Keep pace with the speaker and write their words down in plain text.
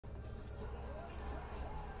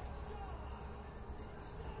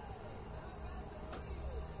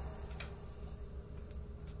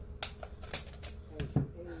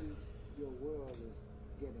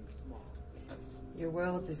Your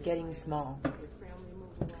world is getting small.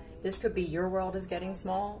 This could be your world is getting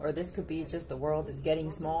small, or this could be just the world is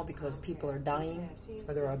getting small because people are dying,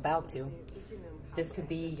 or they're about to. This could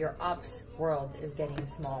be your ops world is getting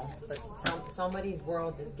small, but somebody's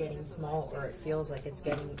world is getting small, or it feels like it's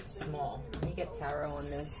getting small. Let me get tarot on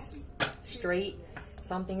this. Straight.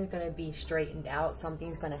 Something's going to be straightened out.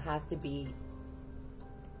 Something's going to have to be...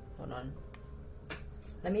 Hold on.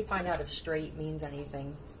 Let me find out if straight means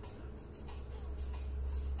anything.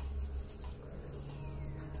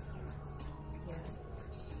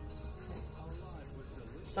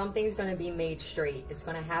 Something's going to be made straight. It's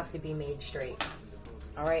going to have to be made straight.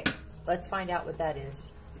 All right, let's find out what that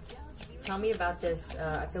is. Tell me about this.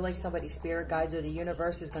 I feel like somebody's spirit guides or the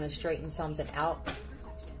universe is going to straighten something out.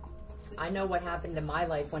 I know what happened in my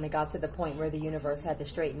life when it got to the point where the universe had to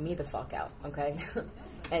straighten me the fuck out, okay?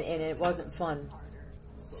 and it wasn't fun.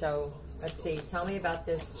 So, let's see. Tell me about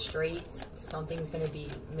this straight. Something's going to be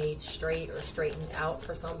made straight or straightened out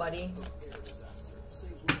for somebody.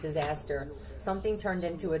 Disaster. Something turned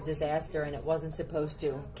into a disaster and it wasn't supposed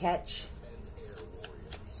to. Catch.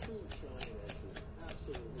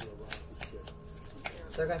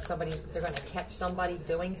 They're going to catch somebody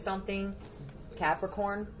doing something.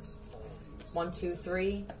 Capricorn. 1, 2,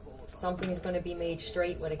 3. Something's going to be made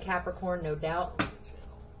straight with a Capricorn, no doubt.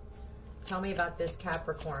 Tell me about this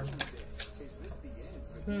Capricorn.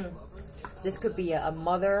 This could be a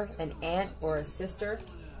mother, an aunt, or a sister.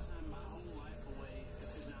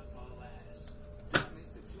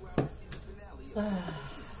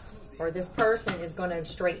 Or this person is going to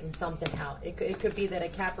straighten something out. It could be that a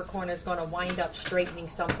Capricorn is going to wind up straightening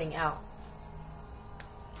something out.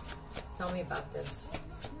 Tell me about this.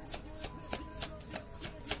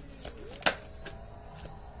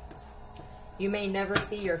 You may never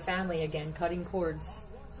see your family again. Cutting cords.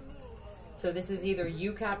 So this is either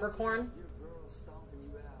you, Capricorn,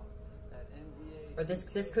 or this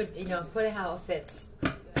could, you know, put it how it fits.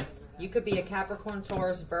 You could be a Capricorn,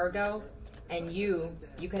 Taurus, Virgo. And you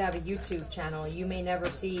could have a YouTube channel. You may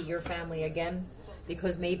never see your family again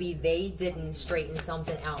because maybe they didn't straighten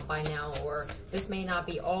something out by now. Or this may not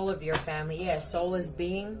be all of your family. Yeah, soulless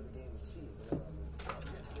being.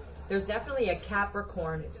 There's definitely a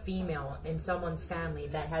Capricorn female in someone's family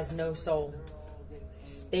that has no soul.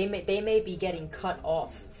 They may be getting cut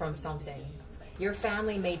off from something. Your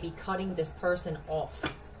family may be cutting this person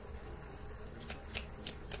off.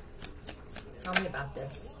 Tell me about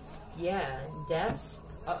this. Yeah, death.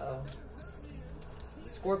 Uh-oh.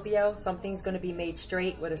 Scorpio, something's going to be made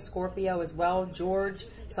straight with a Scorpio as well. George,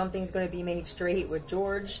 something's going to be made straight with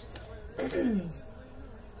George.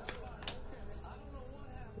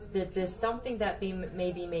 There's something that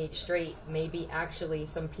may be made straight. Maybe actually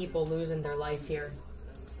some people losing their life here.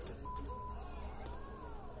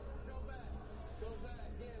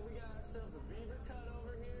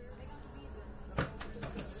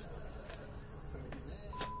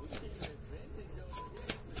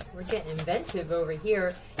 We're getting inventive over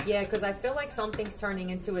here. Yeah, because I feel like something's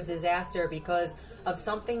turning into a disaster because of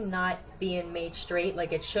something not being made straight.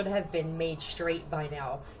 Like it should have been made straight by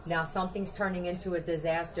now. Now something's turning into a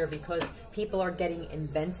disaster because people are getting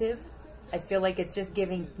inventive. I feel like it's just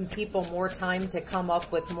giving people more time to come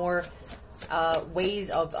up with more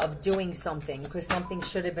ways of doing something because something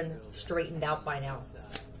should have been straightened out by now.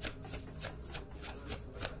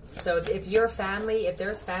 So if your family, if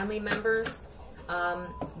there's family members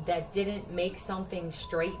that didn't make something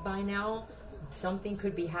straight by now, something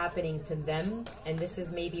could be happening to them, and this is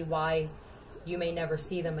maybe why you may never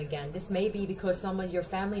see them again. This may be because some of your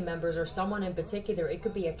family members or someone in particular, it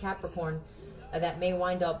could be a Capricorn that may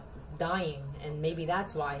wind up dying, and maybe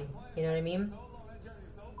that's why, you know what I mean?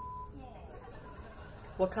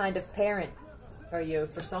 What kind of parent are you?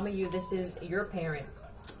 For some of you, this is your parent,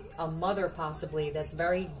 a mother possibly, that's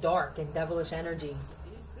very dark and devilish energy.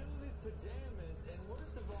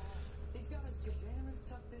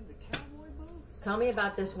 Tell me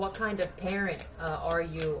about this. What kind of parent are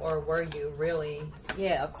you or were you really?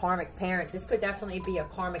 Yeah, a karmic parent. This could definitely be a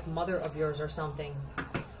karmic mother of yours or something.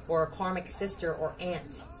 Or a karmic sister or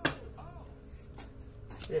aunt.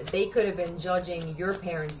 They could have been judging your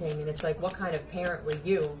parenting, and it's like, what kind of parent were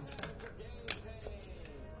you?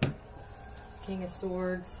 King of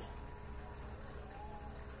Swords.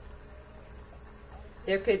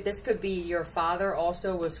 This could be your father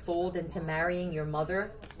also was fooled into marrying your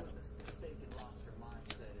mother.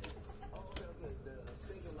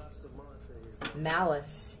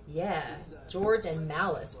 Malice. Yeah. George and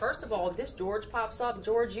Malice. First of all, if this George pops up,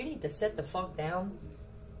 George, you need to sit the fuck down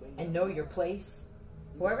and know your place.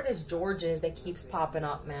 Whoever this George is that keeps popping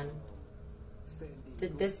up, man.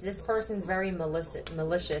 this person's very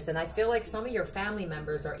malicious, and I feel like some of your family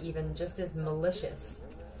members are even just as malicious.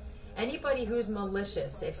 Anybody who's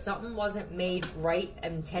malicious, if something wasn't made right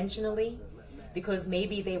intentionally, because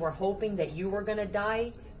maybe they were hoping that you were going to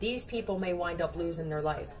die, these people may wind up losing their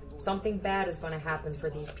life. Something bad is going to happen for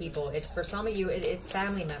these people. It's for some of you, it's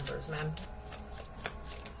family members, man.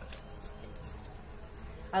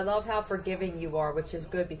 I love how forgiving you are, which is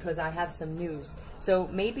good because I have some news. So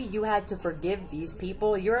maybe you had to forgive these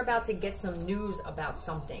people. You're about to get some news about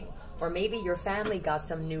something. Or maybe your family got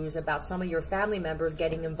some news about some of your family members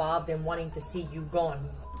getting involved and wanting to see you gone.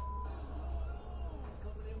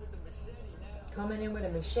 Coming in with a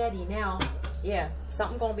machete now. Yeah,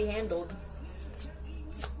 something gonna be handled.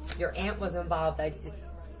 Your aunt was involved.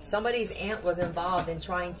 Somebody's aunt was involved in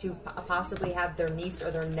trying to possibly have their niece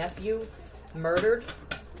or their nephew murdered.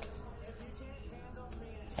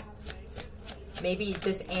 Maybe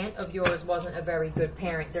this aunt of yours wasn't a very good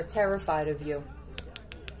parent. They're terrified of you.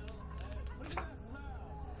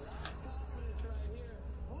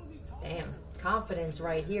 Damn, confidence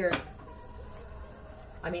right here.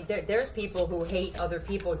 I mean, there's people who hate other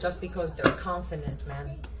people just because they're confident,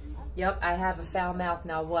 man. Yep, I have a foul mouth,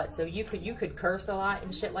 now what? So you could curse a lot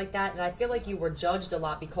and shit like that, and I feel like you were judged a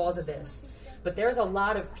lot because of this. But there's a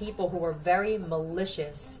lot of people who are very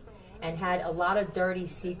malicious and had a lot of dirty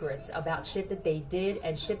secrets about shit that they did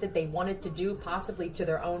and shit that they wanted to do, possibly to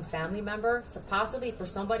their own family member, so possibly for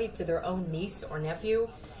somebody, to their own niece or nephew.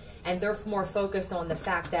 And they're more focused on the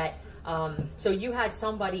fact that, so you had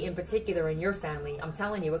somebody in particular in your family, I'm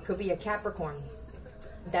telling you, it could be a Capricorn,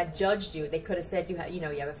 that judged you. They could have said you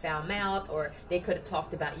have a foul mouth, or they could have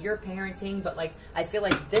talked about your parenting, but like, I feel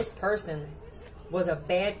like this person was a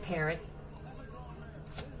bad parent,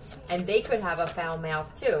 and they could have a foul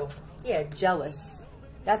mouth too. Yeah, jealous.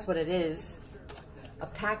 That's what it is. A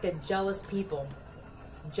pack of jealous people.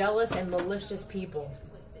 Jealous and malicious people.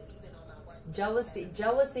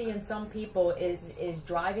 Jealousy in some people is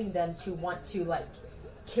driving them to want to, like,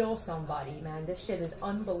 kill somebody, man. This shit is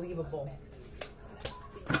unbelievable.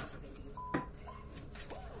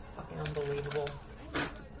 Fucking unbelievable.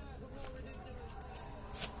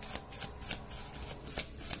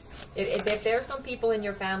 If there's some people in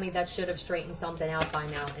your family that should have straightened something out by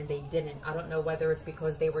now and they didn't, I don't know whether it's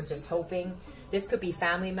because they were just hoping. This could be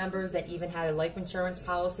family members that even had a life insurance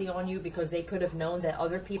policy on you because they could have known that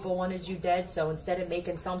other people wanted you dead. So instead of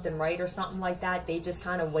making something right or something like that, they just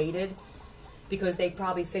kind of waited because they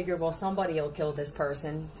probably figured, well, somebody will kill this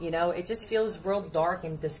person. You know, it just feels real dark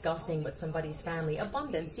and disgusting with somebody's family.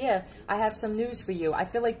 Abundance, yeah, I have some news for you. I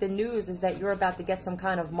feel like the news is that you're about to get some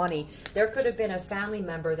kind of money. There could have been a family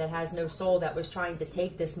member that has no soul that was trying to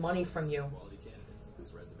take this money from you.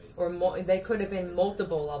 Or they could have been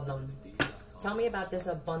multiple of them. Tell me about this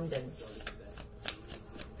abundance.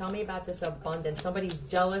 Tell me about this abundance. Somebody's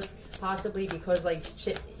jealous, possibly because, like,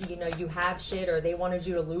 shit, you know, you have shit, or they wanted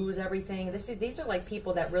you to lose everything. These are like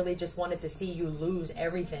people that really just wanted to see you lose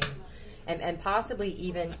everything, and possibly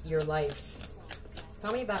even your life.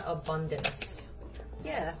 Tell me about abundance.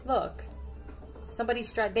 Yeah, look.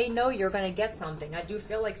 Somebody's they know you're going to get something. I do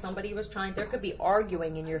feel like somebody was trying. There could be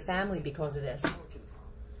arguing in your family because of this.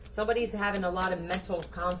 Somebody's having a lot of mental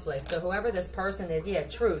conflict. So whoever this person is, yeah,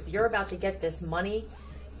 truth. You're about to get this money.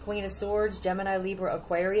 Queen of Swords, Gemini, Libra,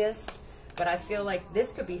 Aquarius. But I feel like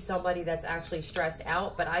this could be somebody that's actually stressed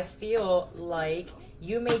out. But I feel like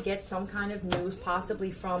you may get some kind of news,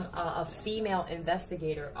 possibly from a female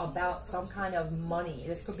investigator, about some kind of money.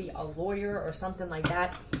 This could be a lawyer or something like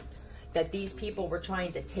that, that these people were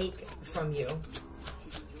trying to take from you.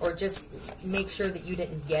 Or just make sure that you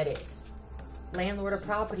didn't get it. Landlord or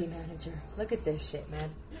property manager. Look at this shit, man.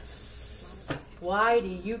 Why do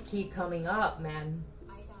you keep coming up, man?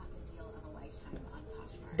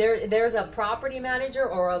 There's a property manager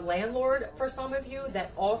or a landlord for some of you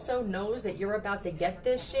that also knows that you're about to get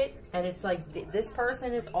this shit, and it's like this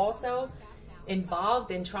person is also involved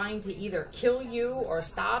in trying to either kill you or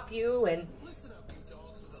stop you, and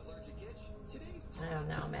I don't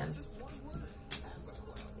know, man.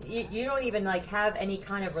 You don't even like have any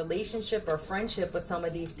kind of relationship or friendship with some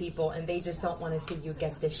of these people, and they just don't want to see you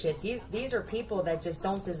get this shit. These are people that just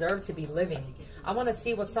don't deserve to be living. I want to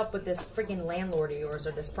see what's up with this freaking landlord of yours,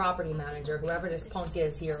 or this property manager, whoever this punk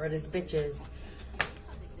is here, or this bitch is.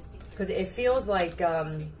 Because it feels like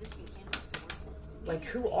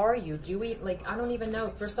who are you? Do you eat, like, I don't even know.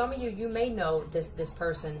 For some of you, you may know this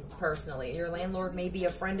person personally. Your landlord may be a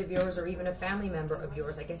friend of yours or even a family member of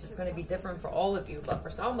yours. I guess it's going to be different for all of you. But for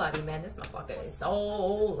somebody, man, this motherfucker is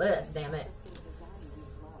soulless, damn it.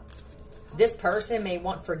 This person may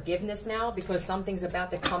want forgiveness now because something's about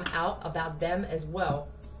to come out about them as well.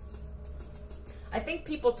 I think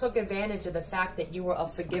people took advantage of the fact that you were a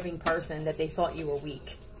forgiving person, that they thought you were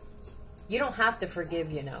weak. You don't have to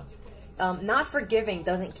forgive, you know. Not forgiving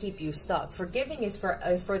doesn't keep you stuck. Forgiving is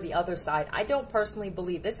for the other side. I don't personally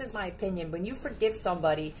believe, this is my opinion, when you forgive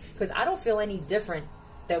somebody, because I don't feel any different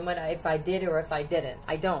than if I did or if I didn't.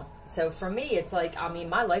 I don't. So for me, it's like, I mean,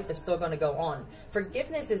 my life is still going to go on.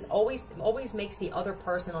 Forgiveness is always makes the other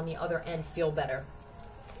person on the other end feel better.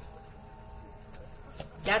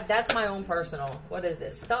 That's my own personal. What is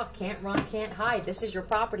this? Stuck, can't run, can't hide. This is your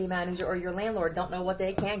property manager or your landlord. Don't know what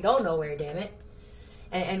they can't go nowhere, damn it.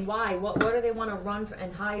 And why? What do they want to run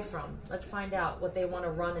and hide from? Let's find out what they want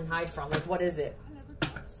to run and hide from. Like, what is it?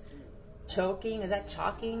 Choking? Is that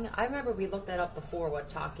chalking? I remember we looked that up before, what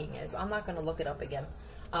chalking is. I'm not going to look it up again.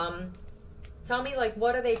 Tell me, like,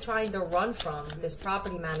 what are they trying to run from? This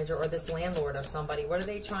property manager or this landlord or somebody. What are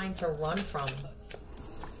they trying to run from?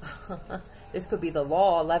 This could be the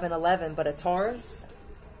law, 1111, but a Taurus.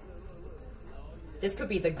 This could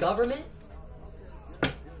be the government.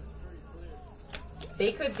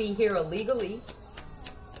 They could be here illegally.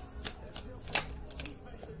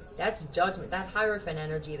 That's judgment. That Hierophant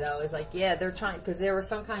energy, though, is like, yeah, they're trying, because there was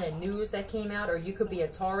some kind of news that came out, or you could be a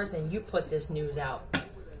Taurus and you put this news out.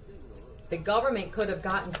 The government could have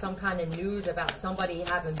gotten some kind of news about somebody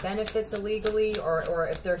having benefits illegally, or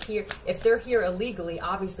if they're here illegally,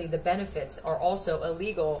 obviously the benefits are also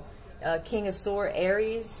illegal. King of Swords,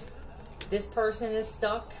 Aries. This person is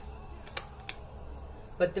stuck.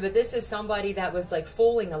 But this is somebody that was like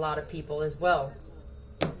fooling a lot of people as well.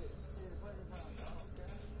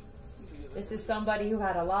 This is somebody who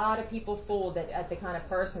had a lot of people fooled at the kind of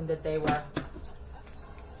person that they were.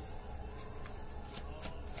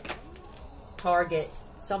 Target.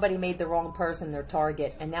 Somebody made the wrong person their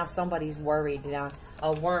target, and now somebody's worried. Now,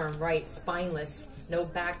 a worm, right? Spineless, no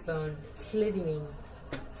backbone, slithering,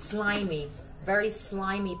 slimy, very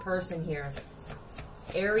slimy person here.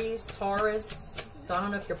 Aries, Taurus. So I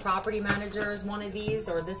don't know if your property manager is one of these,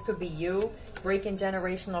 or this could be you. Breaking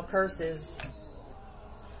generational curses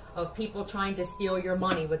of people trying to steal your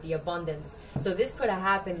money with the abundance. So this could have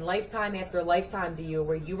happened lifetime after lifetime to you,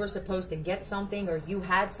 where you were supposed to get something, or you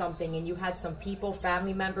had something, and you had some people,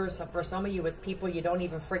 family members, for some of you it's people you don't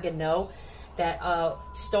even friggin' know, that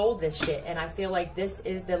stole this shit. And I feel like this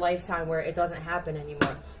is the lifetime where it doesn't happen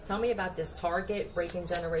anymore. Tell me about this Target, breaking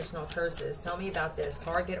generational curses. Tell me about this,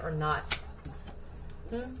 Target or not.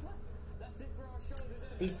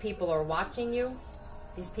 These people are watching you.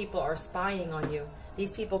 These people are spying on you.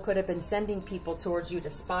 These people could have been sending people towards you to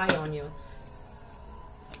spy on you.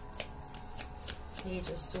 Page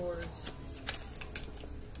of Swords.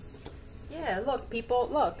 Yeah, look, people,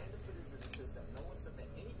 look.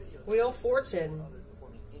 Wheel of Fortune.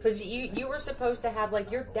 Because you were supposed to have, like,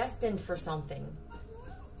 you're destined for something.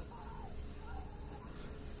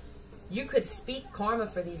 You could speak karma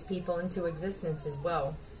for these people into existence as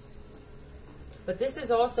well. But this is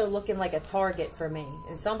also looking like a target for me.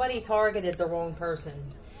 And somebody targeted the wrong person.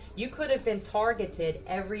 You could have been targeted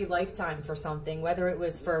every lifetime for something, whether it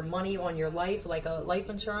was for money on your life, like a life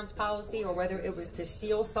insurance policy, or whether it was to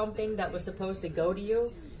steal something that was supposed to go to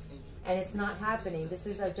you. And it's not happening. This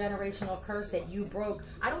is a generational curse that you broke.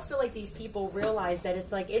 I don't feel like these people realize that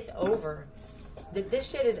it's like, it's over. That this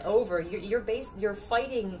shit is over. You're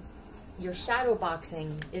fighting, you're shadow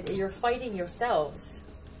boxing. You're fighting yourselves.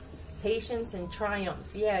 Patience and triumph.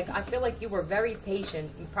 Yeah, I feel like you were very patient,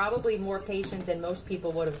 probably more patient than most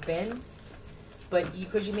people would have been. But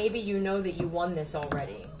because maybe you know that you won this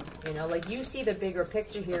already. You know, like you see the bigger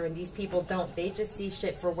picture here, and these people don't. They just see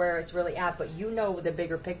shit for where it's really at. But you know the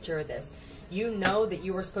bigger picture of this. You know that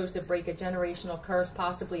you were supposed to break a generational curse,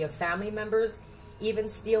 possibly of family members, even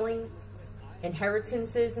stealing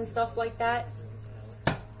inheritances and stuff like that.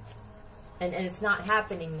 And it's not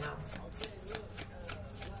happening now.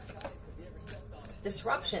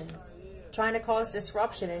 Disruption. Trying to cause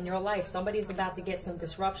disruption in your life. Somebody's about to get some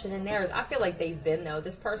disruption in theirs. I feel like they've been, though.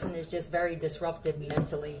 This person is just very disruptive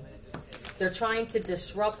mentally. They're trying to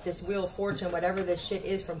disrupt this Wheel of Fortune, whatever this shit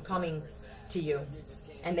is, from coming to you.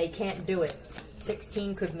 And they can't do it.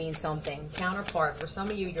 16 could mean something. Counterpart. For some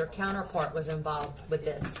of you, your counterpart was involved with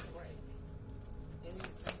this.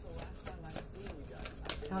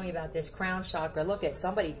 Tell me about this crown chakra. Look at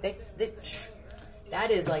somebody. That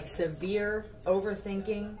is like severe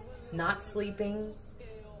overthinking, not sleeping.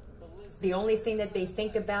 The only thing that they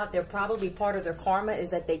think about, they're probably part of their karma, is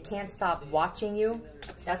that they can't stop watching you.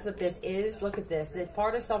 That's what this is. Look at this. The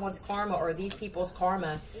part of someone's karma, or these people's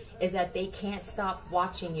karma, is that they can't stop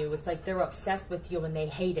watching you. It's like they're obsessed with you and they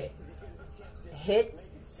hate it. hit.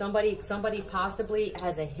 Somebody possibly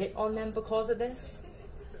has a hit on them because of this.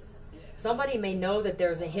 Somebody may know that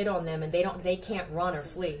there's a hit on them and they can't run or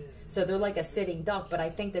flee. So they're like a sitting duck, but I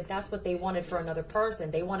think that that's what they wanted for another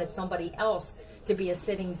person. They wanted somebody else to be a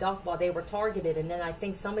sitting duck while they were targeted. And then I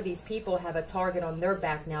think some of these people have a target on their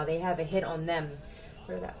back now. They have a hit on them.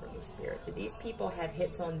 Clear that from the spirit. Do these people have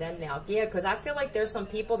hits on them now? Yeah, because I feel like there's some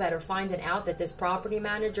people that are finding out that this property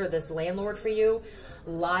manager, this landlord for you,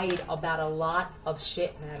 lied about a lot of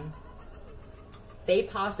shit, man. They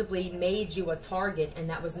possibly made you a target, and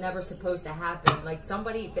that was never supposed to happen. Like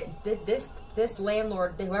somebody, this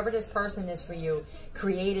landlord, whoever this person is for you,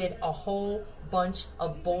 created a whole bunch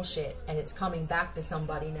of bullshit, and it's coming back to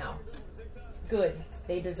somebody now. Good.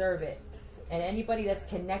 They deserve it. And anybody that's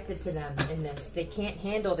connected to them in this, they can't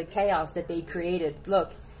handle the chaos that they created.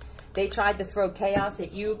 Look, they tried to throw chaos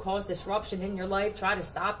at you, cause disruption in your life, try to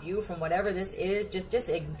stop you from whatever this is,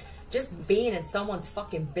 just being in someone's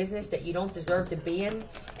fucking business that you don't deserve to be in.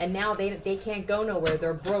 And now they can't go nowhere.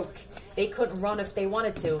 They're broke. They couldn't run if they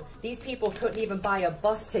wanted to. These people couldn't even buy a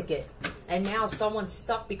bus ticket. And now someone's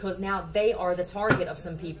stuck because now they are the target of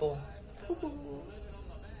some people.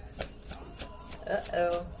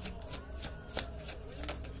 Uh-oh.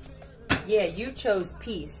 Yeah, you chose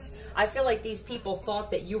peace. I feel like these people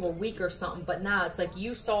thought that you were weak or something, but nah, it's like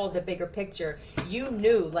you saw the bigger picture. You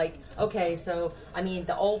knew, like, okay, so, I mean,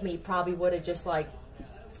 the old me probably would have just, like,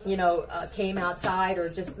 you know, came outside or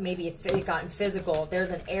just maybe it gotten physical.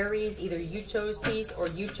 There's an Aries, either you chose peace or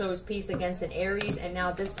you chose peace against an Aries, and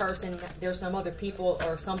now this person, there's some other people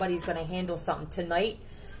or somebody's going to handle something tonight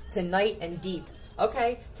and deep.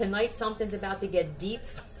 Okay, tonight something's about to get deep.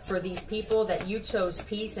 For these people that you chose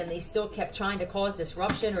peace and they still kept trying to cause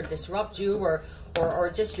disruption or disrupt you or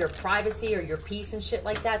just your privacy or your peace and shit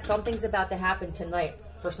like that. Something's about to happen tonight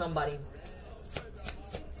for somebody.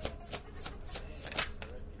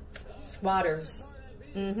 Squatters.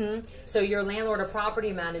 So your landlord or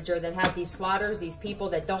property manager that had these squatters, these people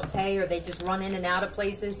that don't pay or they just run in and out of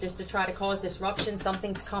places just to try to cause disruption,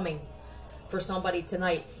 something's coming for somebody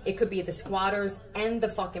tonight. It could be the squatters and the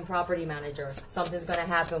fucking property manager. Something's going to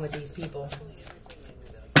happen with these people.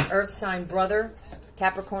 Earth sign brother,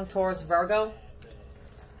 Capricorn, Taurus, Virgo.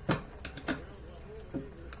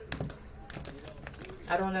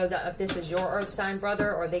 I don't know that if this is your earth sign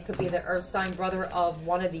brother or they could be the earth sign brother of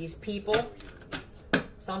one of these people.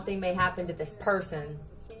 Something may happen to this person.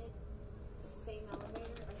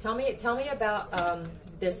 Tell me about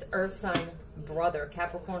this earth sign brother,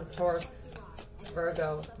 Capricorn, Taurus,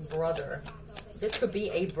 Virgo brother. This could be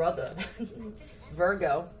a brother.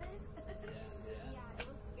 Virgo.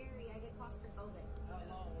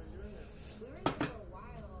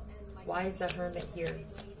 Why is the Hermit here?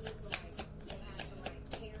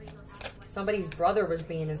 Somebody's brother was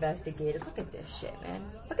being investigated. Look at this shit, man.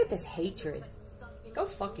 Look at this hatred. Go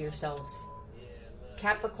fuck yourselves.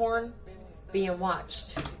 Capricorn being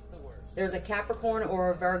watched. There's a Capricorn or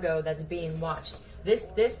a Virgo that's being watched.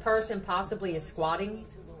 This person possibly is squatting,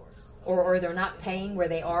 or they're not paying where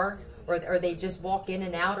they are, or they just walk in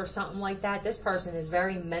and out or something like that. This person is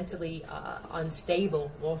very mentally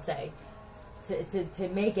unstable, we'll say. To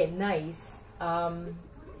make it nice,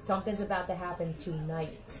 something's about to happen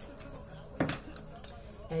tonight.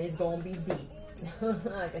 And it's going to be deep.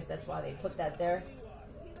 I guess that's why they put that there.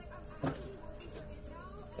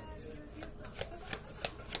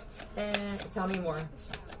 And tell me more.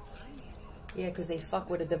 Yeah, because they fuck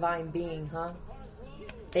with a divine being, huh?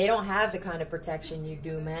 They don't have the kind of protection you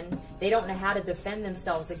do, man. They don't know how to defend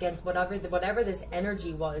themselves against whatever this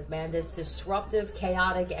energy was, man. This disruptive,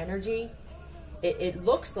 chaotic energy. It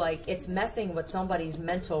looks like it's messing with somebody's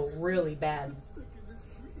mental really bad.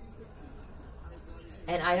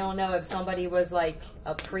 And I don't know if somebody was like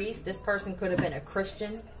a priest. This person could have been a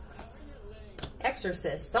Christian.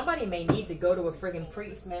 Exorcist. Somebody may need to go to a friggin'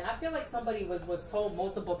 priest, man. I feel like somebody was told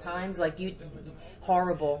multiple times, like, you,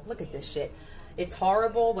 horrible. Look at this shit. It's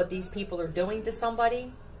horrible what these people are doing to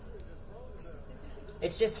somebody.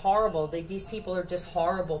 It's just horrible. These people are just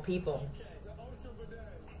horrible people.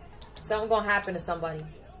 Something gonna happen to somebody.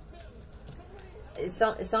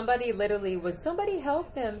 Somebody literally was, somebody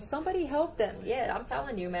help them. Somebody help them. Yeah, I'm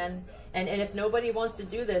telling you, man. And if nobody wants to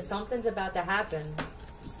do this, something's about to happen.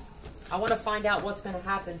 I want to find out what's going to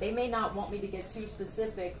happen. They may not want me to get too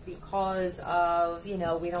specific because of, you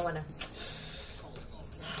know, we don't want to...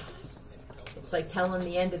 It's like telling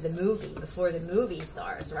the end of the movie before the movie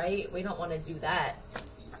starts, right? We don't want to do that.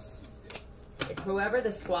 If whoever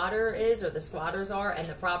the squatter is or the squatters are and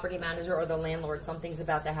the property manager or the landlord, something's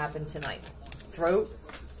about to happen tonight. Throat.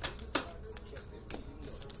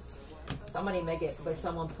 Somebody may get, like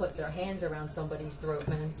someone put their hands around somebody's throat,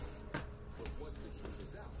 man.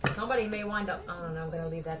 Somebody may wind up, I don't know, I'm going to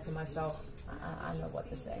leave that to myself. I know what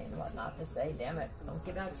to say and what not to say. Damn it. Don't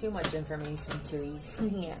give out too much information, Therese.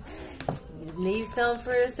 Yeah. Leave some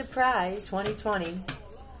for a surprise, 2020.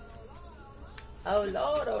 Oh,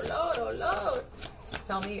 Lord, oh, Lord, oh, Lord.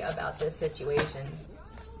 Tell me about this situation.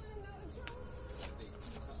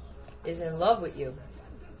 Is in love with you.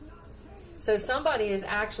 So somebody is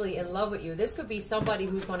actually in love with you. This could be somebody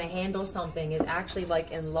who's going to handle something is actually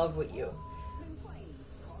like in love with you.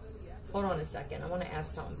 Hold on a second. I want to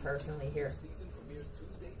ask something personally here.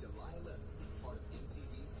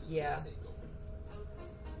 Yeah.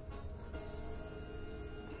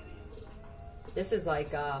 This is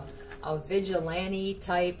like a vigilante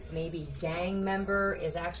type, maybe gang member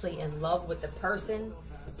is actually in love with the person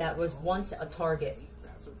that was once a target.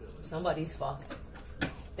 Somebody's fucked.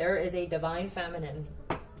 There is a divine feminine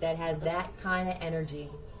that has that kind of energy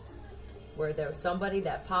where there's somebody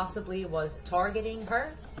that possibly was targeting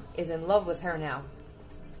her is in love with her now.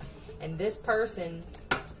 And this person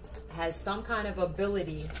has some kind of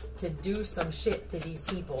ability to do some shit to these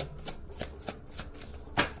people.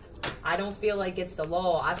 I don't feel like it's the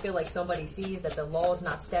law. I feel like somebody sees that the law is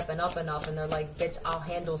not stepping up enough and they're like, bitch, I'll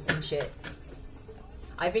handle some shit.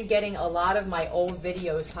 I've been getting a lot of my old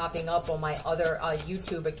videos popping up on my other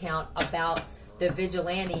YouTube account about the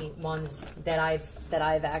vigilante ones that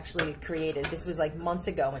I've actually created. This was like months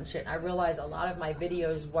ago and shit. I realized a lot of my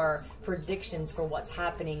videos were predictions for what's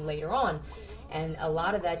happening later on. And a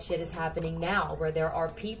lot of that shit is happening now, where there are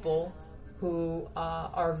people who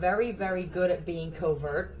are very, very good at being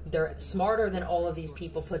covert. They're smarter than all of these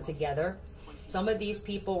people put together. Some of these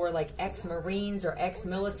people were like ex-Marines or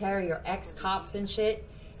ex-military or ex-cops and shit.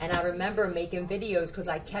 And I remember making videos because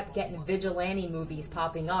I kept getting vigilante movies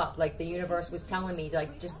popping up. Like the universe was telling me,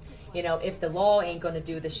 like, just, you know, if the law ain't going to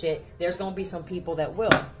do the shit, there's going to be some people that will.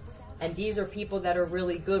 And these are people that are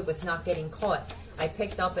really good with not getting caught. I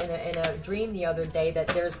picked up in a dream the other day that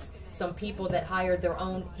there's some people that hired their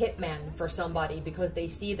own hitman for somebody because they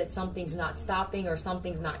see that something's not stopping or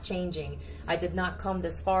something's not changing. I did not come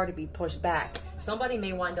this far to be pushed back. Somebody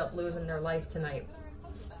may wind up losing their life tonight.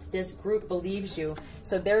 This group believes you.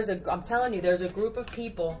 So I'm telling you, there's a group of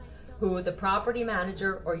people who the property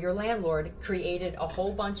manager or your landlord created a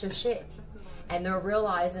whole bunch of shit. And they're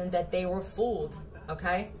realizing that they were fooled,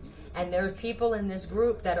 okay? And there's people in this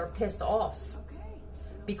group that are pissed off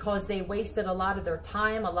because they wasted a lot of their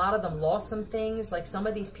time. A lot of them lost some things. Like some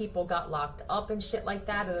of these people got locked up and shit like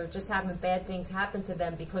that, or they're just having bad things happen to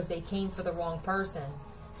them because they came for the wrong person.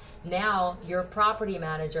 Now, your property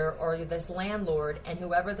manager or this landlord and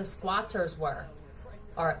whoever the squatters were,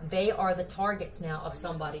 they are the targets now of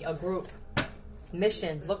somebody, a group.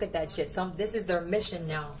 Mission, look at that shit. This is their mission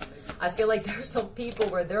now. I feel like there's some people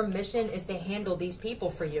where their mission is to handle these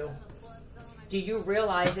people for you. Do you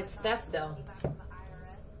realize it's theft though?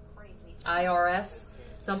 IRS,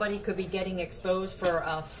 somebody could be getting exposed for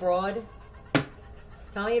fraud.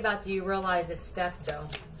 Tell me about, do you realize it's theft though?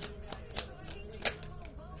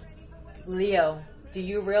 Leo, do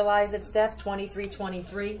you realize it's theft?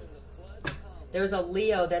 2323. There's a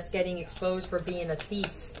Leo that's getting exposed for being a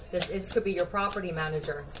thief. This could be your property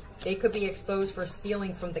manager. They could be exposed for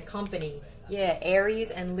stealing from the company. Yeah,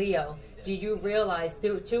 Aries and Leo. Do you realize,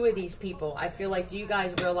 two of these people, I feel like, do you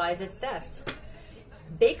guys realize it's theft?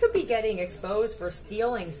 They could be getting exposed for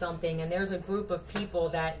stealing something, and there's a group of people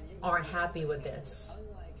that aren't happy with this.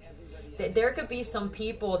 There could be some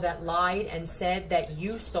people that lied and said that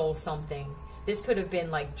you stole something. This could have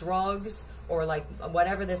been like drugs or like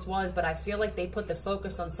whatever this was, but I feel like they put the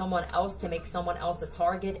focus on someone else to make someone else a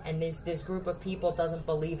target, and this group of people doesn't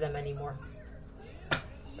believe them anymore.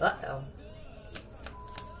 Uh-oh.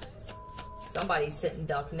 Somebody's sitting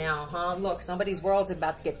duck now, huh? Look, somebody's world's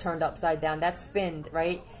about to get turned upside down. That's spinned,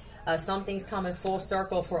 right? Something's coming full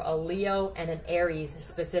circle for a Leo and an Aries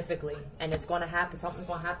specifically. And it's going to happen. Something's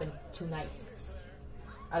going to happen tonight.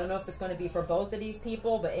 I don't know if it's going to be for both of these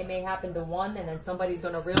people, but it may happen to one, and then somebody's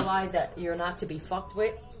going to realize that you're not to be fucked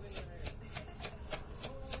with.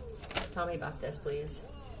 Tell me about this, please.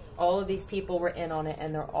 All of these people were in on it,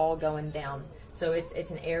 and they're all going down. So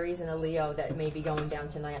it's an Aries and a Leo that may be going down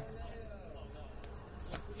tonight.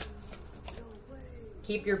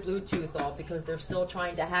 Keep your Bluetooth off because they're still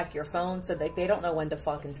trying to hack your phone, so they don't know when to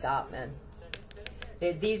fucking stop, man.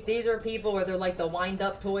 These are people where they're like the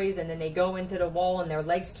wind-up toys, and then they go into the wall and their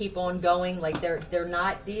legs keep on going. Like they're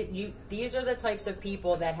not. These are the types of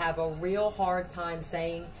people that have a real hard time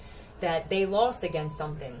saying that they lost against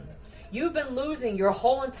something. You've been losing your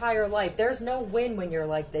whole entire life. There's no win when you're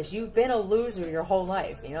like this. You've been a loser your whole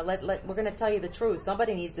life. You know, we're going to tell you the truth.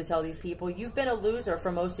 Somebody needs to tell these people you've been a loser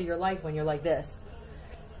for most of your life when you're like this.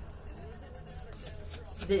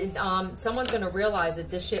 Someone's going to realize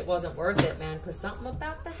that this shit wasn't worth it, man, because something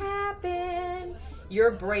about to happen.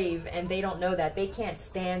 You're brave, and they don't know that. They can't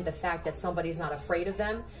stand the fact that somebody's not afraid of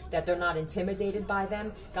them, that they're not intimidated by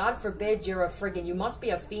them. God forbid you're a friggin', you must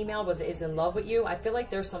be a female that is in love with you. I feel like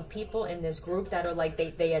there's some people in this group that are like,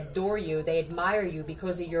 they adore you, they admire you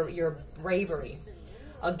because of your bravery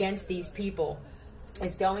against these people.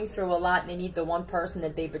 Is going through a lot, and they need the one person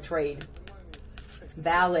that they betrayed.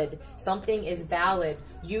 Valid. Something is valid.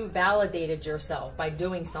 You validated yourself by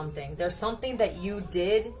doing something. There's something that you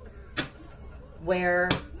did where,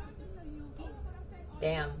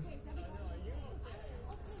 damn.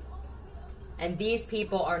 And these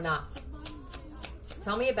people are not.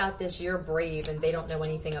 Tell me about this. You're brave, and they don't know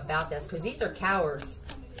anything about this, because these are cowards.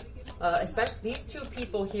 Especially these two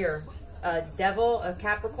people here. Devil, a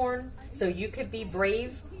Capricorn. So you could be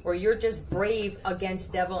brave, or you're just brave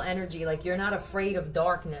against devil energy. Like, you're not afraid of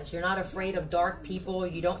darkness. You're not afraid of dark people.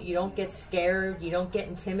 You don't get scared. You don't get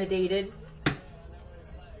intimidated.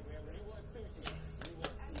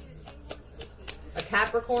 A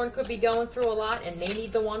Capricorn could be going through a lot, and they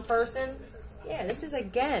need the one person. Yeah, this is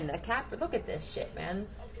again a Look at this shit, man.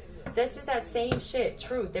 This is that same shit.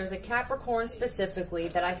 Truth. There's a Capricorn specifically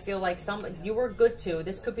that I feel like you were good to.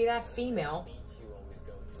 This could be that female.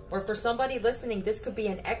 Or for somebody listening, this could be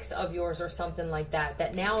an ex of yours or something like that.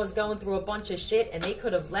 That now is going through a bunch of shit, and they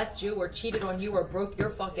could have left you or cheated on you or broke your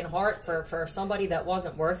fucking heart for somebody that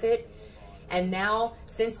wasn't worth it. And now,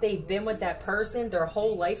 since they've been with that person, their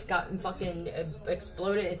whole life gotten fucking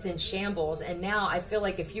exploded. It's in shambles. And now I feel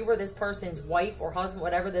like if you were this person's wife or husband,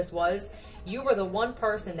 whatever this was, you were the one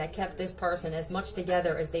person that kept this person as much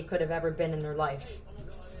together as they could have ever been in their life.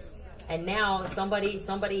 And now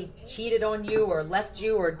somebody cheated on you or left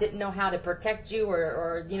you or didn't know how to protect you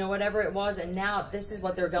or you know, whatever it was. And now this is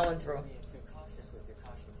what they're going through.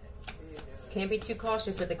 Can't be too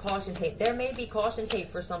cautious with the caution tape. There may be caution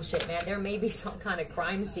tape for some shit, man. There may be some kind of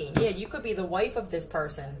crime scene. Yeah, you could be the wife of this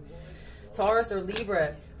person. Taurus or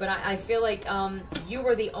Libra. But I feel like you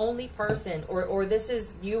were the only person, or this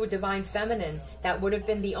is you, Divine Feminine, that would have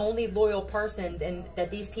been the only loyal person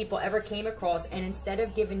that these people ever came across. And instead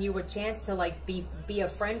of giving you a chance to like be a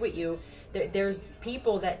friend with you, there's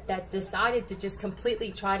people that decided to just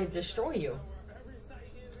completely try to destroy you.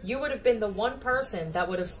 You would have been the one person that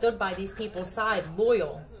would have stood by these people's side,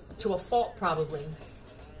 loyal to a fault probably.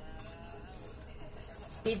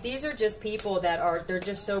 These are just people that they're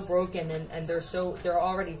just so broken and they're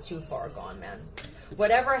already too far gone, man.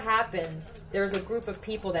 Whatever happens, there's a group of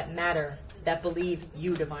people that matter, that believe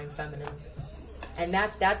you, Divine Feminine. And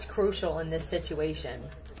that's crucial in this situation.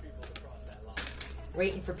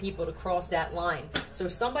 Waiting for people to cross that line. So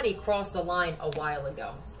somebody crossed the line a while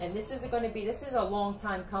ago. And this is a long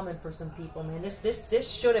time coming for some people, man. This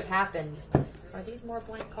should have happened. Are these more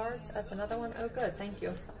blank cards? That's another one. Oh, good. Thank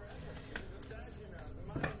you.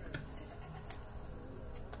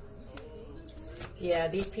 Yeah,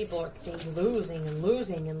 these people are losing and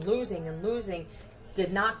losing and losing and losing.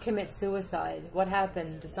 Did not commit suicide. What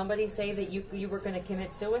happened? Did somebody say that you were going to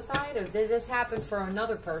commit suicide? Or did this happen for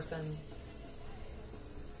another person?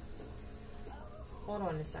 Hold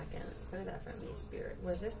on a second. Clear that from me, Spirit.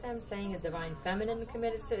 Was this them saying a Divine Feminine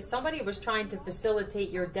committed suicide? Somebody was trying to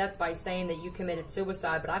facilitate your death by saying that you committed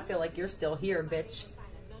suicide, but I feel like you're still here, bitch.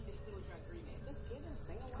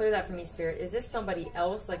 Clear that from me, Spirit. Is this somebody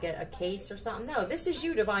else, like a case or something? No, this is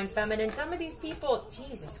you, Divine Feminine. Some of these people,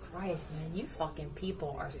 Jesus Christ, man, you fucking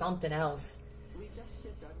people are something else.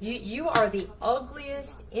 You are the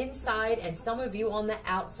ugliest inside and some of you on the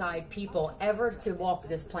outside people ever to walk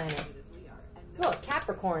this planet. Look,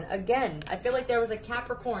 Capricorn, again, I feel like there was a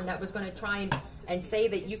Capricorn that was going to try and say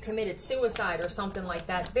that you committed suicide or something like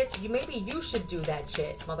that. Bitch, maybe you should do that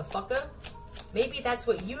shit, motherfucker. Maybe that's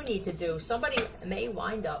what you need to do. Somebody may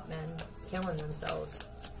wind up, man, killing themselves.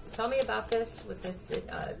 Tell me about this, with this,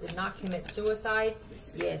 did not commit suicide.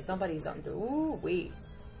 Yeah, somebody's under, ooh, wait.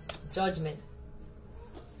 Judgment.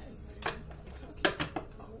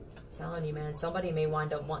 Telling you, man, somebody may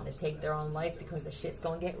wind up wanting to take their own life because the shit's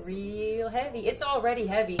gonna get real heavy. It's already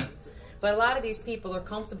heavy, but a lot of these people are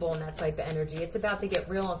comfortable in that type of energy. It's about to get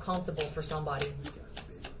real uncomfortable for somebody.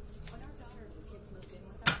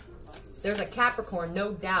 There's a Capricorn,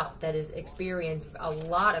 no doubt, that has experienced a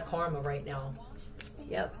lot of karma right now.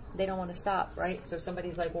 Yep, they don't want to stop, right? So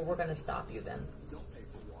somebody's like, well, we're going to stop you then.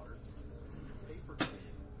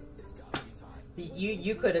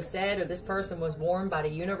 You could have said, or this person was warned by the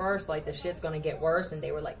universe, like the shit's gonna get worse, and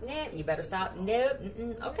they were like, nah, you better stop. Nope.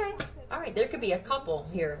 Okay. All right. There could be a couple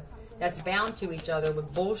here that's bound to each other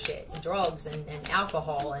with bullshit, and drugs, and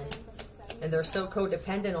alcohol, and they're so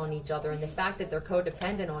codependent on each other. And the fact that they're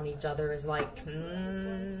codependent on each other is like,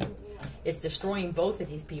 it's destroying both of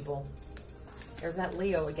these people. There's that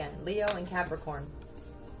Leo again. Leo and Capricorn.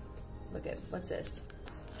 Look at, what's this?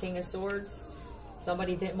 King of Swords.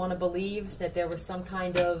 Somebody didn't want to believe that there was some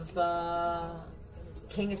kind of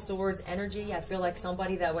King of Swords energy. I feel like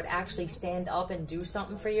somebody that would actually stand up and do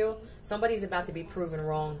something for you. Somebody's about to be proven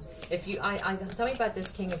wrong. If you, tell me about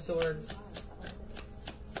this King of Swords.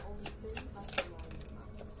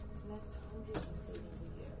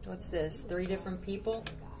 What's this? 3 different people?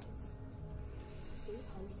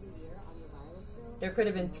 There could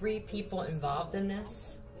have been 3 people involved in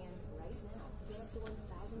this.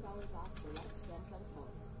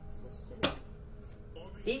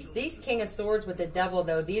 These King of Swords with the Devil,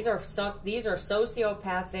 though, these are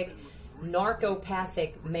sociopathic,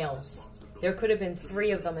 narcopathic males. There could have been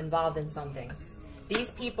 3 of them involved in something.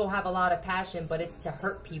 These people have a lot of passion, but it's to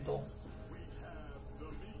hurt people.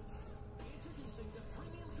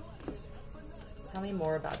 Tell me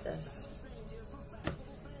more about this.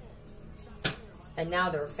 And now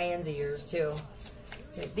they're fans of yours, too.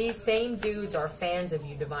 These same dudes are fans of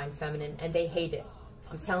you, Divine Feminine, and they hate it.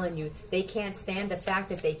 I'm telling you, they can't stand the fact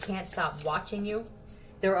that they can't stop watching you.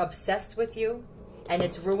 They're obsessed with you, and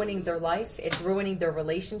it's ruining their life. It's ruining their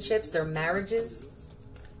relationships, their marriages.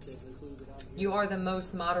 You are the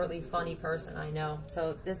most moderately funny person I know.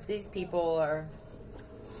 So these people are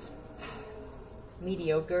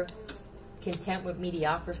mediocre, content with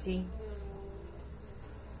mediocrity.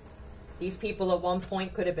 These people at one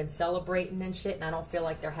point could have been celebrating and shit, and I don't feel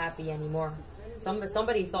like they're happy anymore.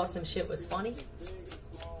 Somebody thought some shit was funny.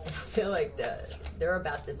 And I feel like they're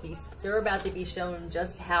about to be shown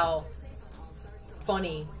just how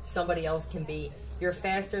funny somebody else can be. You're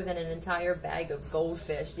faster than an entire bag of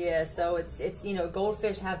goldfish. Yeah, so it's you know,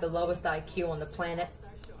 goldfish have the lowest IQ on the planet.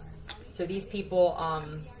 So these people,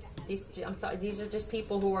 these are just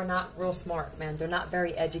people who are not real smart, man. They're not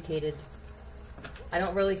very educated. I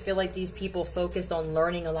don't really feel like these people focused on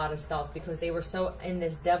learning a lot of stuff because they were so in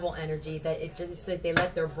this devil energy that it's like they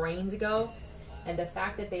let their brains go. And the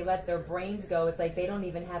fact that they let their brains go, it's like they don't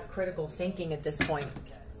even have critical thinking at this point.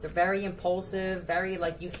 They're very impulsive, very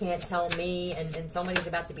like, you can't tell me, and somebody's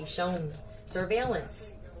about to be shown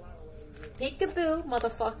surveillance. Peekaboo,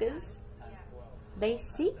 motherfuckers. They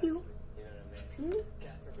see you.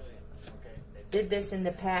 Did this in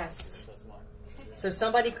the past. So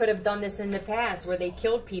somebody could have done this in the past where they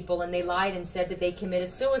killed people and they lied and said that they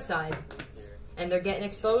committed suicide. And they're getting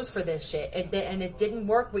exposed for this shit. And it didn't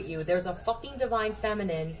work with you. There's a fucking Divine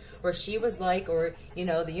Feminine where she was like, or, you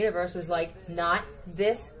know, the universe was like, not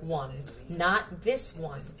this one. Not this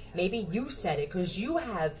one. Maybe you said it because you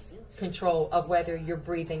have control of whether you're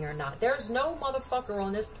breathing or not. There's no motherfucker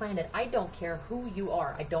on this planet, I don't care who you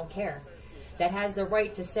are, I don't care, that has the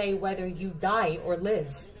right to say whether you die or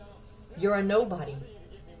live. You're a nobody.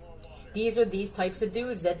 These are these types of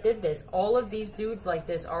dudes that did this. All of these dudes like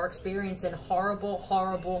this are experiencing horrible,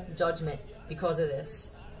 horrible judgment because of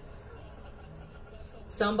this.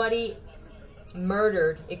 Somebody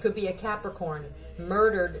murdered, it could be a Capricorn,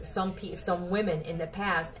 murdered some women in the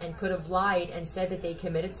past and could have lied and said that they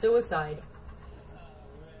committed suicide.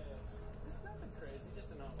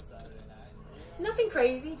 Nothing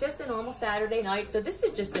crazy, just a normal Saturday night. So this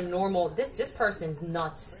is just a normal, this person's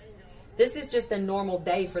nuts. This is just a normal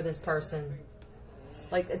day for this person.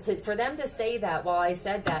 Like, for them to say that while I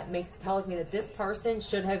said that tells me that this person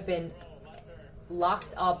should have been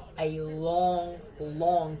locked up a long,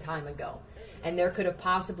 long time ago. And there could have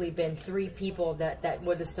possibly been 3 people that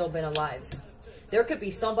would have still been alive. There could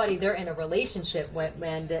be somebody they're in a relationship with,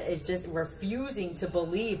 man, that is just refusing to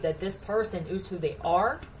believe that this person is who they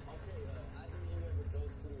are.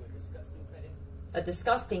 A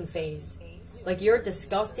disgusting phase. Like, you're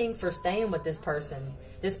disgusting for staying with this person.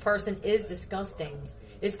 This person is disgusting.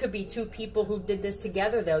 This could be 2 people who did this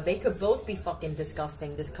together, though. They could both be fucking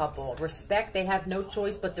disgusting, this couple. Respect, they have no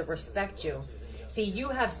choice but to respect you. See, you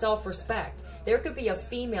have self-respect. There could be a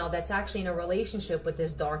female that's actually in a relationship with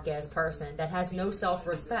this dark-ass person that has no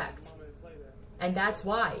self-respect. And that's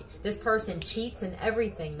why. This person cheats and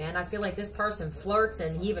everything, man. I feel like this person flirts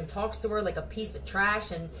and he even talks to her like a piece of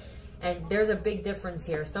trash, and there's a big difference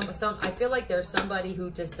here. I feel like there's somebody who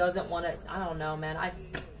just doesn't want to, I don't know, man.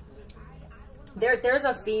 There's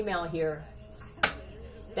a female here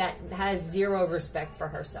that has 0 respect for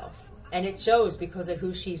herself. And it shows because of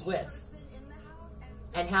who she's with.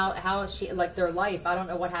 And how she, like, their life, I don't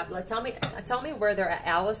know what happened. Like, tell me where they're at.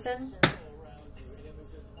 Allison.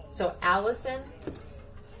 So Allison,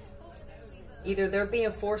 either they're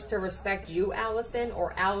being forced to respect you, Allison,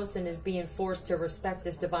 or Allison is being forced to respect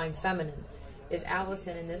this divine feminine. Is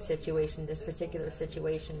Allison in this situation, this particular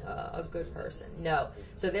situation, a good person? No.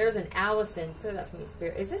 So there's an Allison. Clear that from the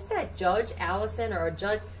spirit. Is this that judge, Allison, or a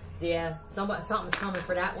judge? Yeah, something's coming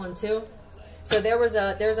for that one too. So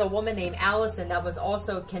there's a woman named Allison that was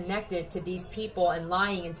also connected to these people and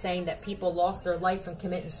lying and saying that people lost their life from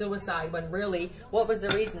committing suicide, when really, what was the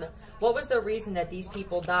reason? What was the reason that these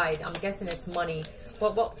people died? I'm guessing it's money.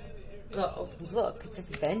 But look,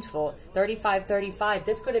 just vengeful. 35.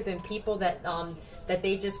 This could have been people that that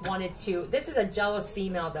they just wanted to. This is a jealous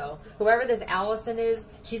female though. Whoever this Allison is,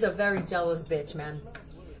 she's a very jealous bitch, man.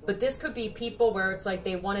 But this could be people where it's like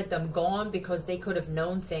they wanted them gone because they could have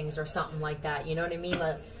known things or something like that. You know what I mean?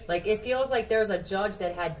 Like it feels like there's a judge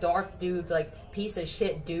that had dark dudes, like piece of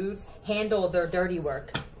shit dudes, handle their dirty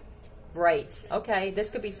work. Right. Okay. This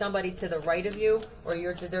could be somebody to the right of you, or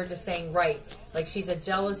they're just saying right. Like she's a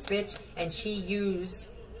jealous bitch and she used,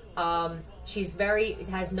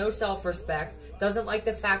 has no self-respect. Doesn't like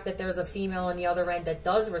the fact that there's a female on the other end that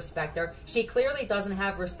does respect her. She clearly doesn't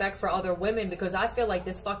have respect for other women, because I feel like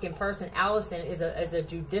this fucking person, Allison, is in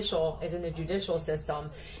the judicial system,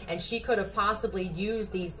 and she could have possibly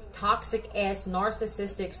used these toxic ass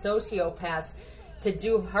narcissistic sociopaths to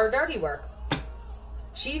do her dirty work.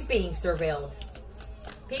 She's being surveilled.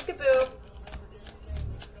 Peekaboo.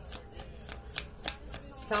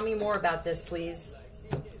 Tell me more about this, please.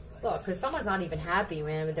 Look, because someone's not even happy,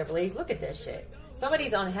 man, with their relationship. Look at this shit.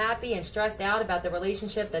 Somebody's unhappy and stressed out about the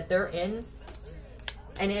relationship that they're in.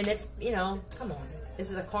 And it's, you know, come on.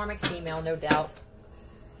 This is a karmic female, no doubt.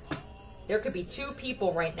 There could be two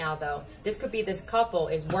people right now, though. This could be this couple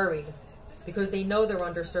is worried because they know they're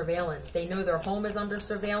under surveillance. They know their home is under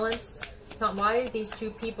surveillance. So why are these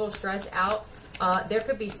two people stressed out? There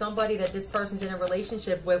could be somebody that this person's in a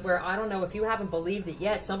relationship with where, I don't know, if you haven't believed it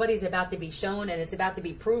yet, somebody's about to be shown and it's about to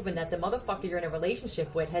be proven that the motherfucker you're in a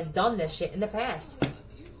relationship with has done this shit in the past.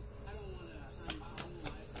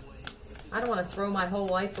 I don't want to throw my whole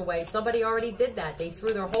life away. Somebody already did that. They threw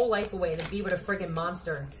their whole life away to be with a friggin'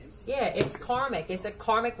 monster. Yeah, it's karmic. It's a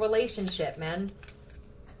karmic relationship, man.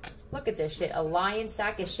 Look at this shit. A lying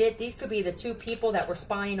sack of shit. These could be the two people that were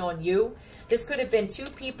spying on you. This could have been two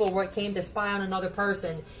people where it came to spy on another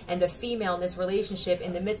person, and the female in this relationship,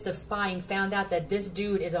 in the midst of spying, found out that this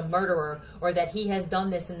dude is a murderer, or that he has done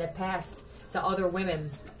this in the past to other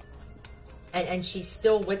women. And she's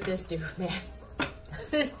still with this dude, man.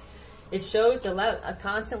 It shows the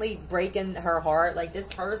constantly breaking her heart. Like, this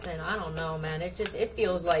person, I don't know, man. It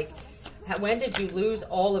feels like, when did you lose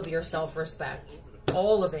all of your self-respect?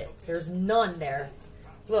 All of it. There's none there.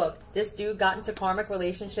 Look, this dude got into karmic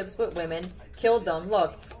relationships with women, killed them.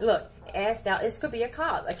 Look, asked out. This could be a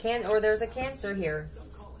cop, or there's a cancer here.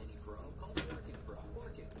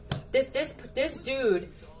 This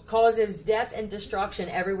dude causes death and destruction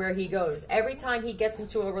everywhere he goes. Every time he gets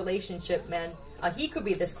into a relationship, man, he could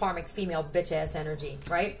be this karmic female bitch ass energy,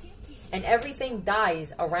 right? And everything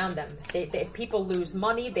dies around them. People lose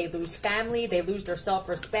money, they lose family, they lose their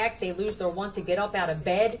self-respect, they lose their want to get up out of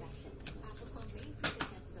bed.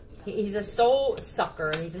 He's a soul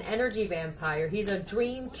sucker. He's an energy vampire. He's a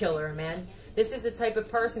dream killer, man. This is the type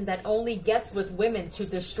of person that only gets with women to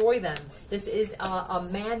destroy them. This is a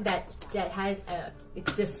man that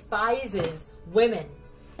despises women.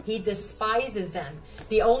 He despises them.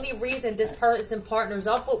 The only reason this person partners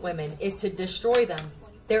up with women is to destroy them.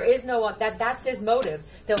 There is no that's his motive.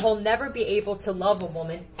 That he'll never be able to love a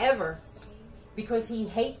woman ever, because he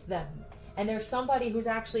hates them. And there's somebody who's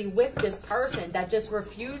actually with this person that just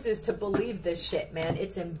refuses to believe this shit, man.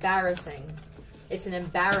 It's embarrassing. It's an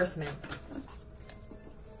embarrassment.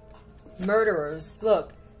 Murderers.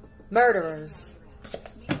 Look. Murderers.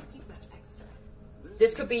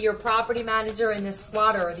 This could be your property manager and this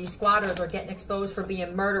squatter, or these squatters are getting exposed for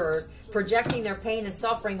being murderers, projecting their pain and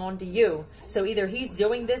suffering onto you. So either he's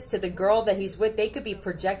doing this to the girl that he's with, they could be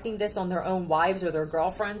projecting this on their own wives or their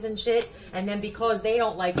girlfriends and shit, and then because they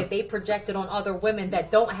don't like it, they project it on other women that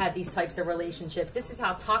don't have these types of relationships. This is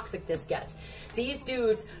how toxic this gets. These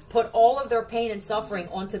dudes put all of their pain and suffering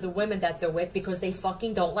onto the women that they're with because they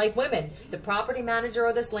fucking don't like women. The property manager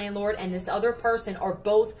or this landlord and this other person are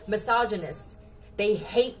both misogynists. They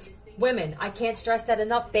hate women. I can't stress that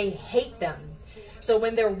enough. They hate them. So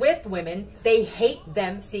when they're with women, they hate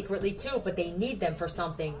them secretly too, but they need them for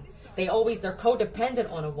something. They're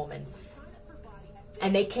codependent on a woman.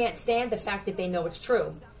 And they can't stand the fact that they know it's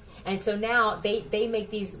true. And so now they make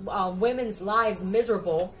these women's lives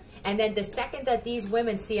miserable. And then the second that these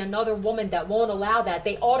women see another woman that won't allow that,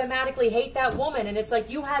 they automatically hate that woman. And it's like,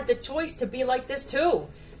 you had the choice to be like this too.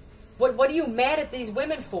 What are you mad at these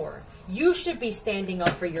women for? You should be standing up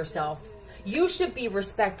for yourself. You should be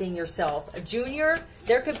respecting yourself. A Junior,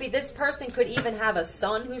 there could be, this person could even have a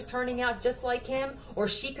son who's turning out just like him, or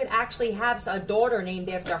she could actually have a daughter named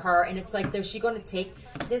after her. And it's like, is she going to take,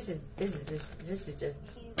 this is just,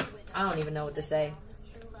 I don't even know what to say.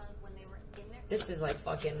 This is like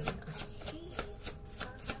fucking,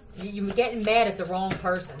 you're getting mad at the wrong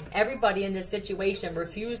person. Everybody in this situation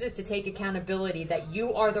refuses to take accountability that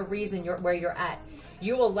you are the reason you're where you're at.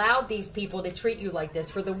 You allowed these people to treat you like this.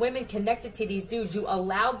 For the women connected to these dudes, you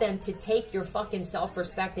allowed them to take your fucking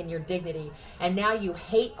self-respect and your dignity. And now you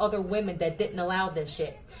hate other women that didn't allow this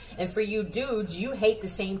shit. And for you dudes, you hate the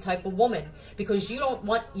same type of woman because you don't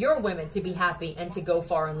want your women to be happy and to go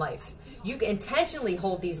far in life. You intentionally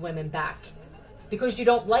hold these women back because you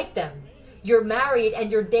don't like them. You're married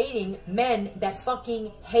and you're dating men that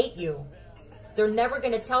fucking hate you. They're never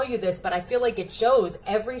going to tell you this, but I feel like it shows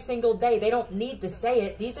every single day. They don't need to say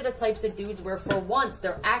it. These are the types of dudes where for once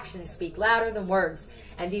their actions speak louder than words.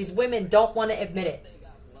 And these women don't want to admit it.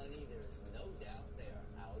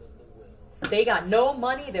 They got no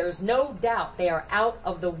money. There's no doubt they are out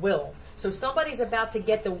of the will. So somebody's about to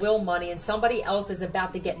get the will money and somebody else is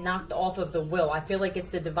about to get knocked off of the will. I feel like it's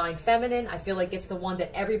the divine feminine. I feel like it's the one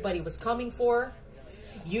that everybody was coming for.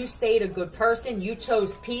 You stayed a good person. You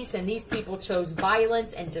chose peace, and these people chose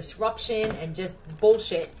violence and disruption and just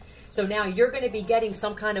bullshit. So now you're going to be getting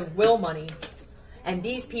some kind of will money, and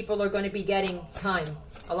these people are going to be getting time.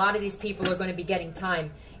 A lot of these people are going to be getting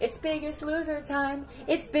time. It's Biggest Loser time.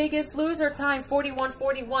 It's Biggest Loser time.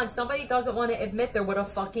 4141. Somebody doesn't want to admit they're with a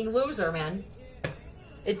fucking loser, man.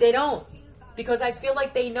 They don't. Because I feel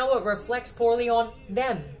like they know it reflects poorly on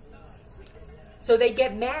them. So they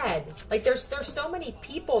get mad. Like there's so many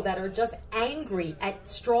people that are just angry at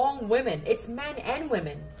strong women. It's men and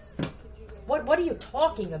women. What are you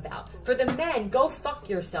talking about? For the men, go fuck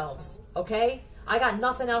yourselves, okay? I got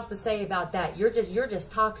nothing else to say about that. You're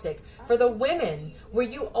just toxic. For the women, were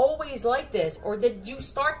you always like this? Or did you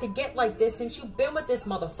start to get like this since you've been with this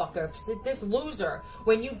motherfucker, this loser?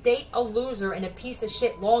 When you date a loser and a piece of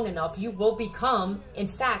shit long enough, you will become, in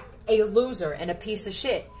fact, a loser and a piece of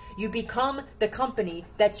shit. You become the company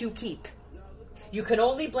that you keep. You can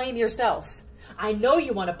only blame yourself. I know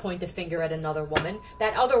you want to point the finger at another woman.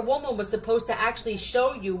 That other woman was supposed to actually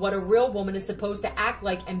show you what a real woman is supposed to act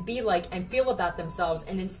like and be like and feel about themselves.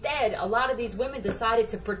 And instead, a lot of these women decided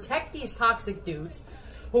to protect these toxic dudes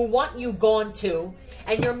who want you gone too.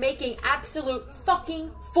 And you're making absolute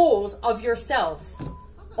fucking fools of yourselves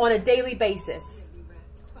on a daily basis.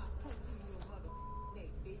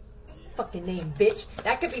 Fucking name, bitch.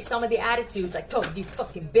 That could be some of the attitudes, like, oh, you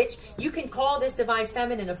fucking bitch. You can call this divine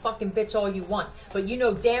feminine a fucking bitch all you want, but you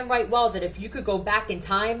know damn right well that if you could go back in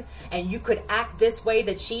time and you could act this way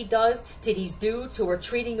that she does to these dudes who are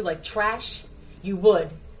treating you like trash, you would.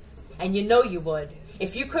 And you know you would.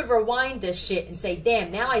 If you could rewind this shit and say,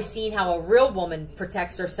 damn, now I seen how a real woman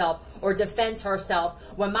protects herself or defends herself.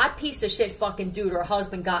 When my piece of shit fucking dude or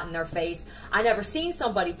husband got in their face, I never seen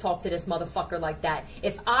somebody talk to this motherfucker like that.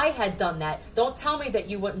 If I had done that, don't tell me that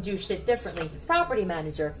you wouldn't do shit differently. Property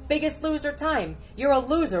manager, Biggest Loser time. You're a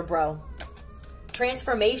loser, bro.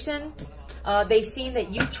 Transformation. They seen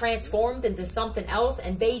that you transformed into something else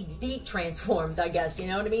and they de-transformed, I guess, you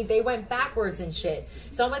know what I mean? They went backwards and shit.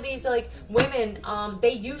 Some of these, like, women,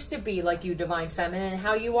 they used to be like you, divine feminine, and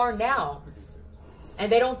how you are now.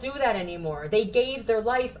 And they don't do that anymore. They gave their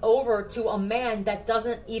life over to a man that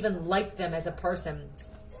doesn't even like them as a person.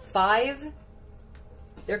 5?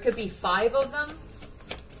 There could be 5 of them.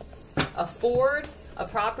 A Ford, a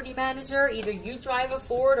property manager. Either you drive a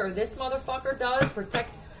Ford or this motherfucker does.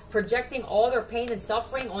 Projecting all their pain and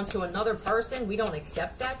suffering onto another person. We don't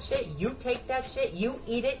accept that shit. You take that shit. You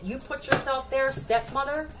eat it. You put yourself there.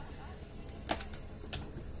 Stepmother.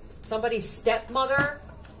 Somebody's stepmother.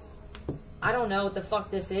 I don't know what the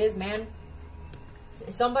fuck this is, man.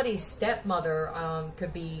 Somebody's stepmother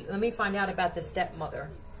could be... Let me find out about the stepmother.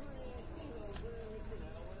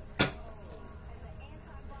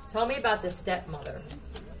 Tell me about the stepmother.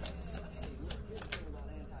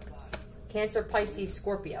 Cancer, Pisces,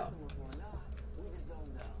 Scorpio.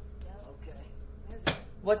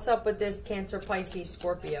 What's up with this Cancer, Pisces,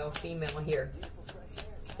 Scorpio female here?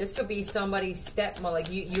 This could be somebody's stepmother. Like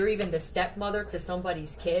you're even the stepmother to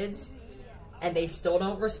somebody's kids, and they still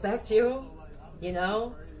don't respect you. You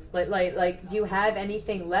know, like, do you have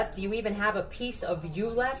anything left? Do you even have a piece of you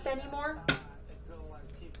left anymore?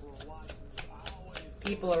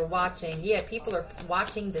 people are watching. Yeah, people are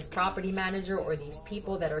watching this property manager or these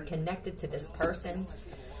people that are connected to this person.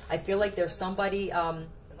 I feel like there's somebody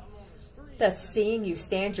that's seeing you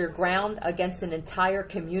stand your ground against an entire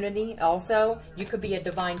community. Also, you could be a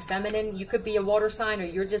divine feminine, you could be a water sign, or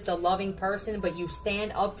you're just a loving person, but you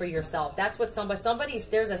stand up for yourself. That's what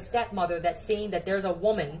there's a stepmother that's seeing that there's a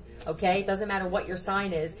woman, okay, it doesn't matter what your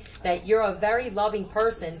sign is, that you're a very loving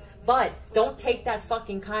person, but don't take that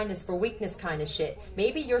fucking kindness for weakness kind of shit.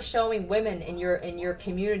 Maybe you're showing women in your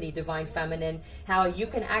community, divine feminine, how you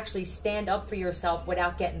can actually stand up for yourself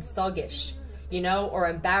without getting thuggish, you know, or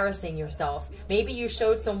embarrassing yourself. Maybe you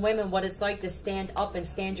showed some women what it's like to stand up and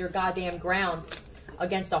stand your goddamn ground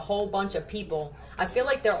against a whole bunch of people. I feel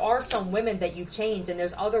like there are some women that you changed, and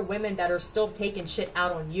there's other women that are still taking shit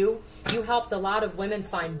out on you. You helped a lot of women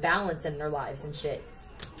find balance in their lives and shit,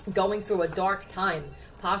 going through a dark time,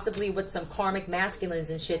 possibly with some karmic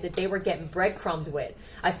masculines and shit that they were getting breadcrumbed with.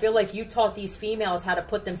 I feel like you taught these females how to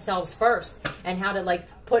put themselves first and how to like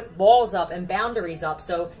put walls up and boundaries up.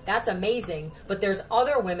 So that's amazing. But there's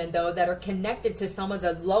other women though that are connected to some of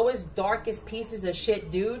the lowest, darkest pieces of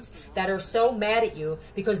shit dudes that are so mad at you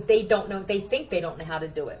because they don't know, they think they don't know how to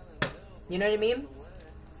do it. You know what I mean?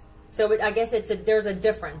 So I guess there's a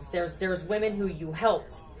difference. There's women who you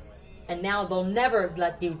helped, and now they'll never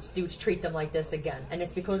let dudes treat them like this again. And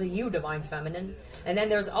it's because of you, divine feminine. And then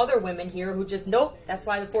there's other women here who just, nope, that's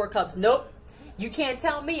why the Four of Cups, nope. You can't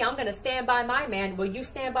tell me I'm going to stand by my man. Well, you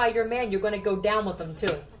stand by your man, you're going to go down with them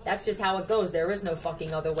too. That's just how it goes. There is no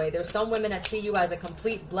fucking other way. There's some women that see you as a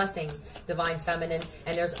complete blessing, divine feminine.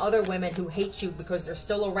 And there's other women who hate you because they're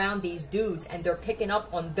still around these dudes and they're picking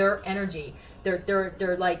up on their energy.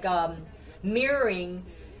 They're like mirroring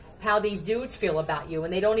how these dudes feel about you,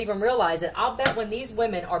 and they don't even realize it. I'll bet when these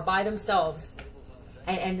women are by themselves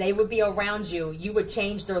and they would be around you, you would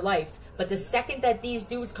change their life. But the second that these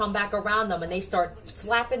dudes come back around them and they start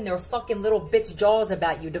flapping their fucking little bitch jaws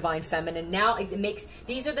about you, divine feminine, now it makes,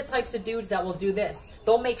 these are the types of dudes that will do this.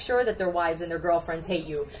 They'll make sure that their wives and their girlfriends hate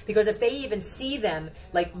you, because if they even see them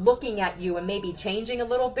like looking at you and maybe changing a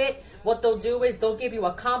little bit, what they'll do is they'll give you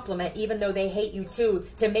a compliment even though they hate you too,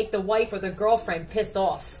 to make the wife or the girlfriend pissed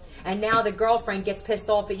off. And now the girlfriend gets pissed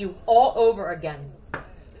off at you all over again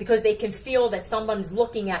because they can feel that someone's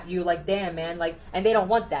looking at you like, damn, man, like, and they don't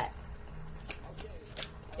want that.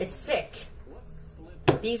 It's sick.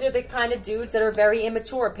 These are the kind of dudes that are very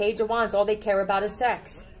immature. Page of Wands, all they care about is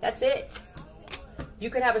sex. That's it. You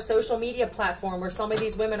could have a social media platform where some of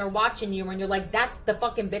these women are watching you and you're like, that's the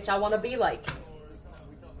fucking bitch I want to be like.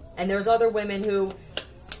 And there's other women who,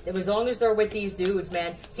 as long as they're with these dudes,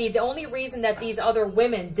 man. See, the only reason that these other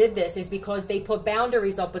women did this is because they put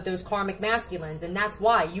boundaries up with those karmic masculines. And that's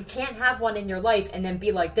why. You can't have one in your life and then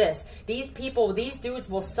be like this. These people, these dudes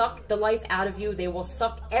will suck the life out of you. They will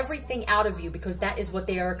suck everything out of you because that is what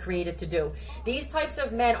they are created to do. These types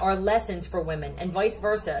of men are lessons for women and vice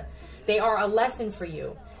versa. They are a lesson for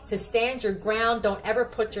you. To stand your ground. Don't ever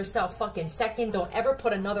put yourself fucking second. Don't ever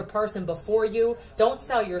put another person before you. Don't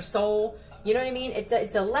sell your soul. You know what I mean?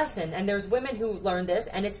 It's a lesson. And there's women who learn this,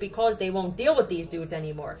 and it's because they won't deal with these dudes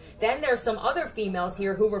anymore. Then there's some other females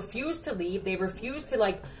here who refuse to leave. They refuse to,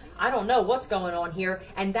 like, I don't know what's going on here.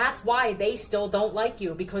 And that's why they still don't like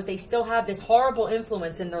you, because they still have this horrible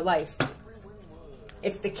influence in their life.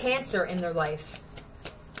 It's the cancer in their life.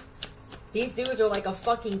 These dudes are like a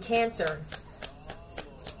fucking cancer.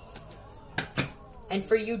 And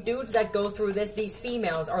for you dudes that go through this, these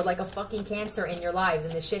females are like a fucking cancer in your lives.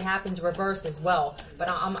 And this shit happens reversed as well. But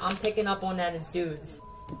I'm picking up on that as dudes.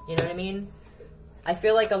 You know what I mean? I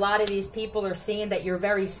feel like a lot of these people are seeing that you're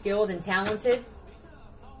very skilled and talented.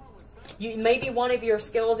 Maybe one of your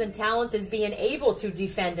skills and talents is being able to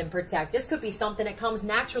defend and protect. This could be something that comes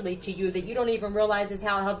naturally to you that you don't even realize is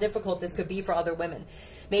how difficult this could be for other women.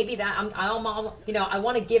 Maybe that, you know, I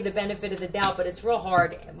want to give the benefit of the doubt, but it's real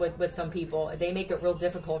hard with some people. They make it real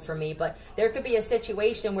difficult for me. But there could be a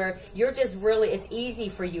situation where you're just really, it's easy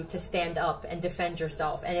for you to stand up and defend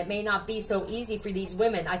yourself. And it may not be so easy for these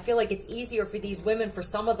women. I feel like it's easier for these women, for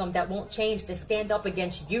some of them that won't change, to stand up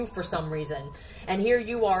against you for some reason. And here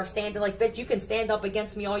you are standing like, bitch, you can stand up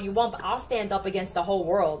against me all you want, but I'll stand up against the whole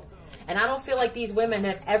world. And I don't feel like these women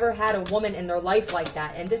have ever had a woman in their life like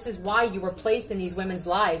that. And this is why you were placed in these women's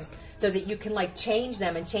lives, so that you can like change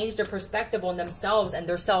them and change their perspective on themselves and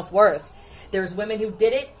their self-worth. There's women who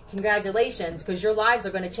did it. Congratulations, because your lives are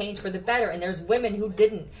going to change for the better. And there's women who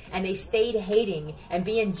didn't, and they stayed hating and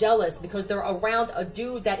being jealous because they're around a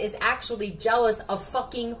dude that is actually jealous of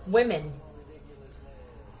fucking women.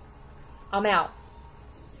 I'm out.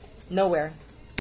 Nowhere.